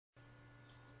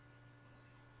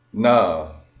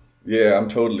Nah, yeah, I'm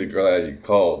totally glad you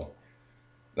called.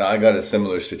 Now I got a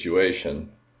similar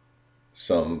situation.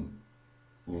 Some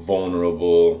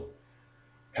vulnerable,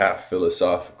 half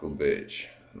philosophical bitch.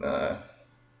 Nah,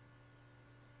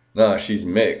 nah, she's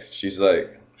mixed. She's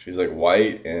like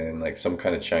white and like some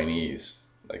kind of Chinese,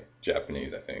 like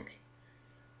Japanese, I think.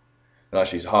 Nah,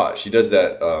 she's hot. She does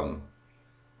that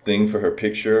thing for her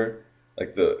picture,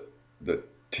 like the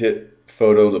tit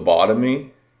photo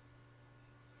lobotomy.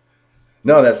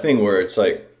 No, that thing where it's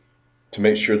like to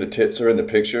make sure the tits are in the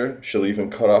picture, she'll even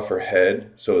cut off her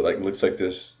head so it like looks like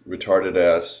this retarded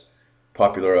ass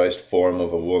popularized form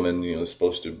of a woman,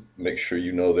 supposed to make sure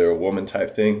they're a woman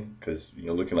type thing because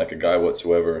looking like a guy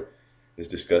whatsoever is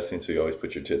disgusting, so you always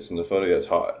put your tits in the photo. Yeah, it's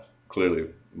hot. Clearly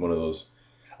one of those.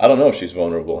 I don't know if she's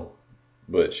vulnerable,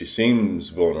 but she seems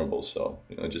vulnerable, so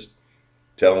just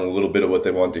tell them a little bit of what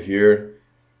they want to hear,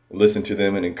 listen to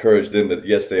them and encourage them that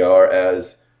yes, they are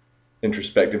as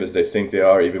introspective as they think they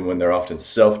are, even when they're often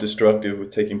self-destructive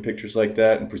with taking pictures like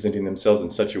that and presenting themselves in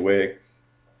such a way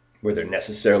where they're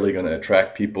necessarily going to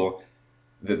attract people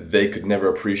that they could never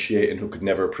appreciate and who could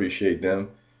never appreciate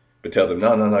them. But tell them,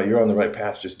 no, no, no, you're on the right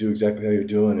path. Just do exactly how you're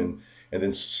doing, and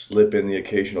then slip in the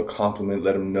occasional compliment.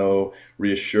 Let them know,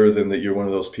 reassure them that you're one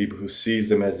of those people who sees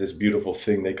them as this beautiful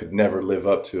thing they could never live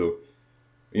up to.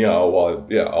 All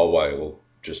while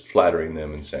just flattering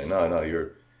them and saying, no, no,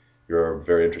 you're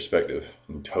very introspective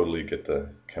and totally get the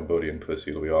Cambodian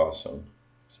pussy. It'll be awesome.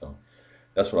 So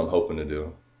that's what I'm hoping to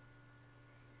do.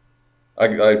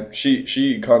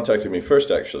 She contacted me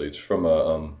first. Actually, it's from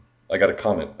a I got a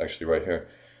comment actually right here.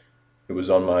 It was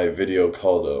on my video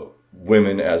called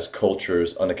 "Women as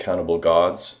Culture's Unaccountable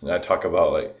Gods," and I talk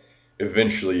about like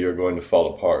eventually you're going to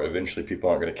fall apart. Eventually, people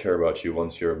aren't going to care about you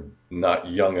once you're not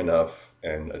young enough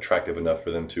and attractive enough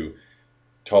for them to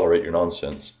tolerate your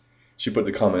nonsense. She put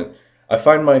the comment, I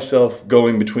find myself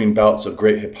going between bouts of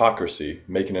great hypocrisy,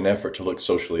 making an effort to look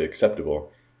socially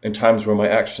acceptable, and times where my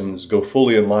actions go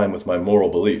fully in line with my moral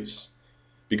beliefs.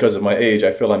 Because of my age,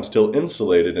 I feel I'm still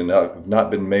insulated and have not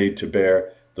been made to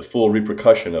bear the full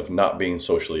repercussion of not being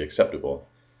socially acceptable.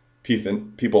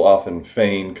 People often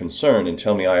feign concern and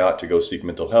tell me I ought to go seek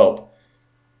mental help.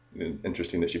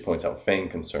 Interesting that she points out feign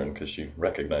concern because she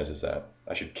recognizes that.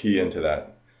 I should key into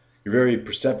that. You're very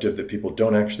perceptive that people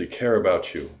don't actually care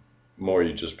about you. More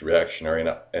you just reactionary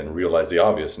and realize the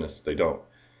obviousness that they don't.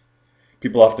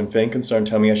 People often feign concern,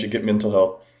 tell me I should get mental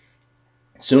health.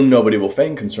 Soon nobody will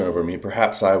feign concern over me.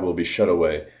 Perhaps I will be shut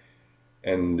away.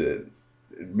 And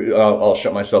I'll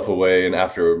shut myself away, and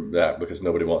after that, because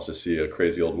nobody wants to see a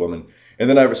crazy old woman. And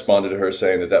then I responded to her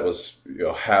saying that that was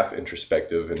half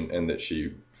introspective, and that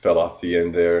she fell off the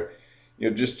end there.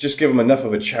 Just give them enough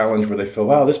of a challenge where they feel,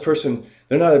 wow, this person,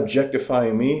 they're not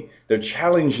objectifying me, they're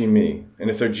challenging me. And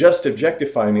if they're just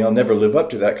objectifying me, I'll never live up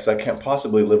to that because I can't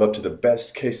possibly live up to the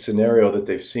best case scenario that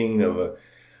they've seen of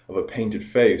a painted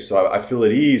face. So I feel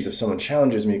at ease if someone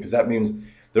challenges me because that means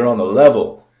they're on the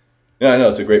level. Yeah, I know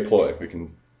it's a great ploy. We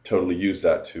can totally use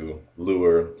that to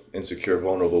lure insecure,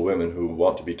 vulnerable women who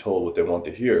want to be told what they want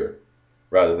to hear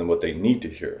rather than what they need to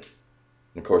hear.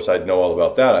 And of course, I'd know all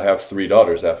about that. I have 3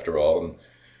 daughters after all, and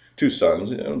 2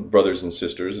 sons, brothers and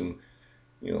sisters, and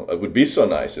it would be so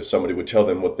nice if somebody would tell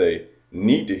them what they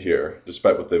need to hear,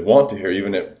 despite what they want to hear,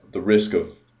 even at the risk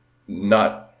of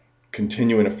not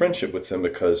continuing a friendship with them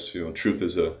because truth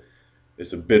is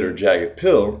a bitter, jagged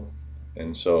pill,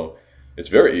 and so it's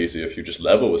very easy if you just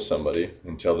level with somebody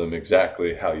and tell them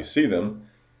exactly how you see them,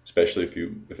 especially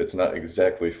if it's not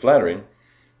exactly flattering.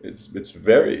 It's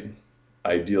very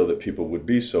ideal that people would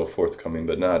be so forthcoming,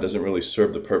 but nah, it doesn't really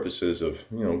serve the purposes of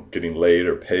getting laid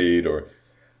or paid or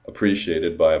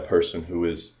appreciated by a person who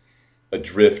is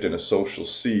adrift in a social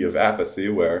sea of apathy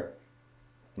where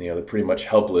they're pretty much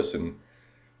helpless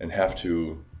and have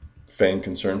to feign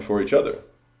concern for each other.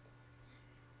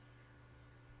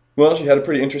 Well, she had a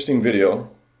pretty interesting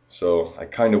video, so I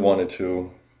kind of wanted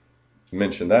to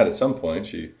mention that at some point.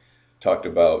 She talked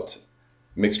about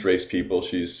mixed race people.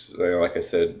 She's, like I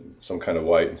said, some kind of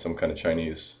white and some kind of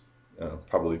Chinese,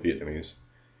 probably Vietnamese.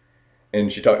 And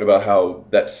she talked about how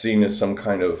that's seen as some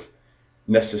kind of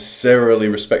necessarily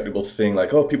respectable thing,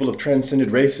 like, oh, people have transcended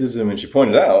racism. And she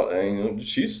pointed out, and,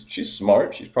 she's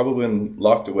smart. She's probably been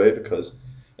locked away because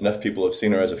enough people have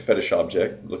seen her as a fetish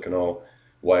object, looking all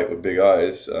white with big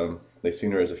eyes. They've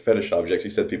seen her as a fetish object. She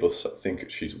said people think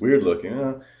she's weird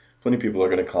looking. Plenty of people are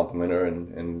going to compliment her,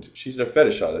 and she's their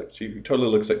fetish object. She totally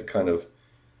looks like the kind of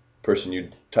person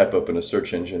you'd type up in a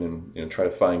search engine and try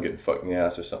to find getting fucked in the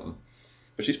ass or something.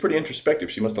 But she's pretty introspective.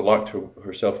 She must have locked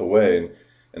herself away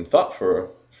and thought for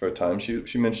a time.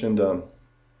 She mentioned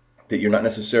that you're not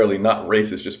necessarily not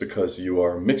racist just because you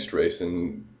are mixed race.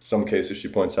 In some cases, she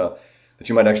points out that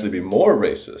you might actually be more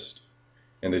racist,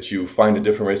 and that you find a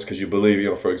different race because you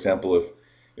believe, for example,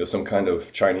 if some kind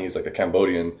of Chinese, like a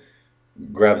Cambodian,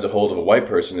 grabs a hold of a white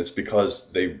person, it's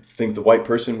because they think the white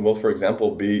person will, for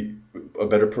example, be a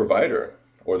better provider,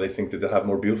 or they think that they'll have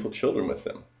more beautiful children with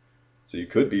them. So you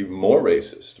could be more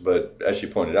racist, but as she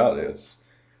pointed out, it's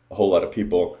a whole lot of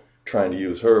people trying to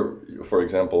use her, for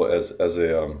example, as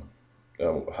a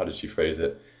how did she phrase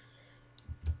it?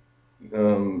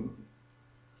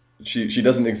 She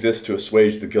doesn't exist to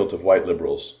assuage the guilt of white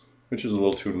liberals, which is a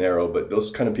little too narrow. But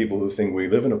those kind of people who think we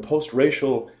live in a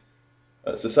post-racial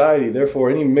society, therefore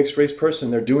any mixed race person,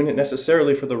 they're doing it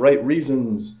necessarily for the right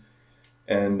reasons,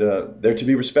 and they're to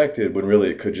be respected, when really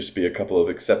it could just be a couple of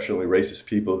exceptionally racist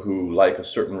people who like a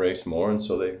certain race more, and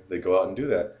so they go out and do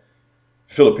that.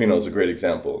 Filipino is a great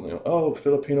example. Oh,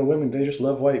 Filipino women, they just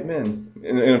love white men.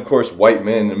 And of course, white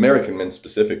men, American men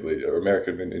specifically, or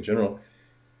American men in general,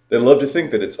 they love to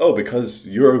think that it's, oh, because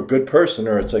you're a good person,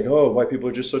 or it's like, oh, white people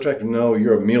are just so attractive. No,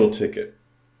 you're a meal ticket.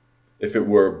 If it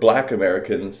were black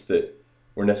Americans that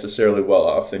were necessarily well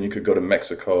off, then you could go to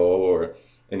Mexico or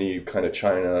any kind of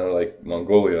China, like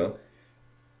Mongolia,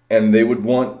 and they would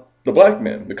want the black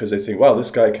men because they think, wow,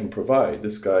 this guy can provide,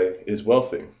 this guy is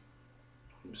wealthy.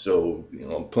 So,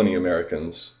 plenty of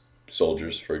Americans,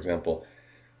 soldiers, for example,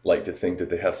 like to think that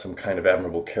they have some kind of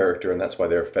admirable character, and that's why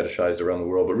they're fetishized around the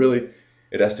world. But really,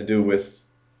 it has to do with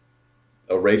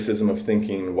a racism of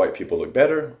thinking white people look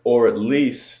better, or at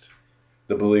least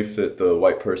the belief that the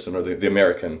white person, or the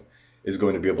American, is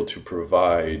going to be able to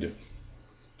provide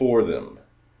for them.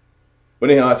 But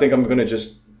anyhow, I think I'm going to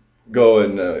just go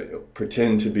and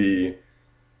pretend to be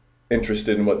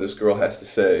interested in what this girl has to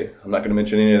say. I'm not going to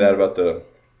mention any of that about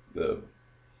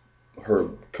her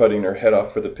cutting her head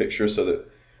off for the picture so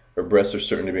that her breasts are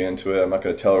certain to be into it. I'm not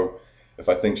going to tell her if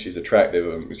I think she's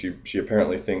attractive. She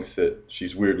apparently thinks that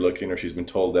she's weird looking, or she's been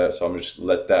told that, so I'm going to just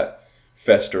let that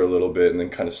fester a little bit and then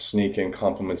kind of sneak in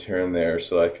compliments here and there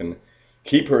so I can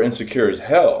keep her insecure as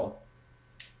hell,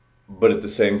 but at the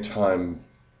same time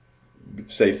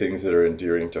say things that are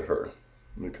endearing to her,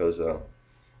 because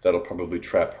that'll probably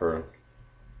trap her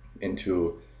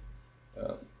into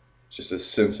just a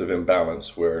sense of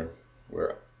imbalance where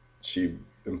she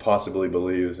impossibly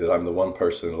believes that I'm the one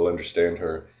person that'll understand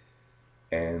her,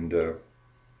 and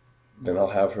then I'll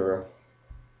have her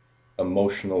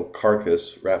emotional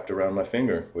carcass wrapped around my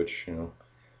finger, which,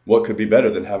 what could be better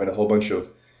than having a whole bunch of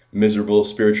miserable,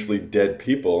 spiritually dead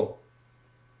people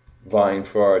vying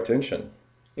for our attention?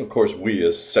 Of course, we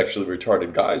as sexually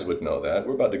retarded guys would know that.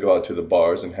 We're about to go out to the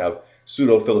bars and have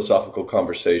pseudo-philosophical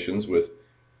conversations with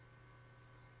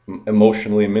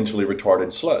emotionally and mentally retarded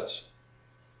sluts.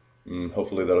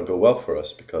 Hopefully that'll go well for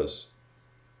us, because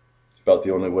it's about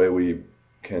the only way we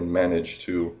can manage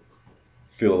to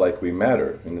feel like we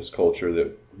matter in this culture,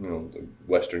 that, the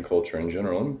Western culture in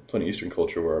general, and plenty Eastern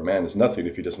culture, where a man is nothing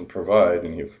if he doesn't provide,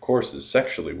 and he, of course, is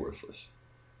sexually worthless.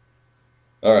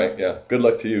 All right, yeah, good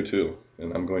luck to you too.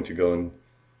 And I'm going to go and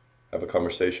have a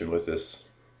conversation with this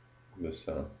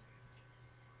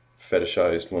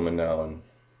fetishized woman now,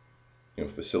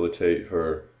 and facilitate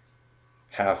her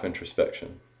half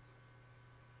introspection.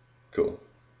 Cool.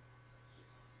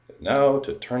 Now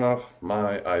to turn off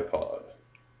my iPod.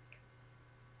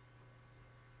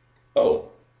 Oh,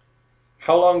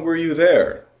 how long were you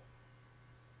there?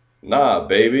 Nah,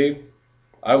 baby,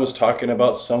 I was talking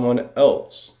about someone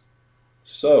else.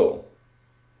 So,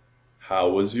 how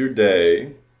was your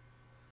day?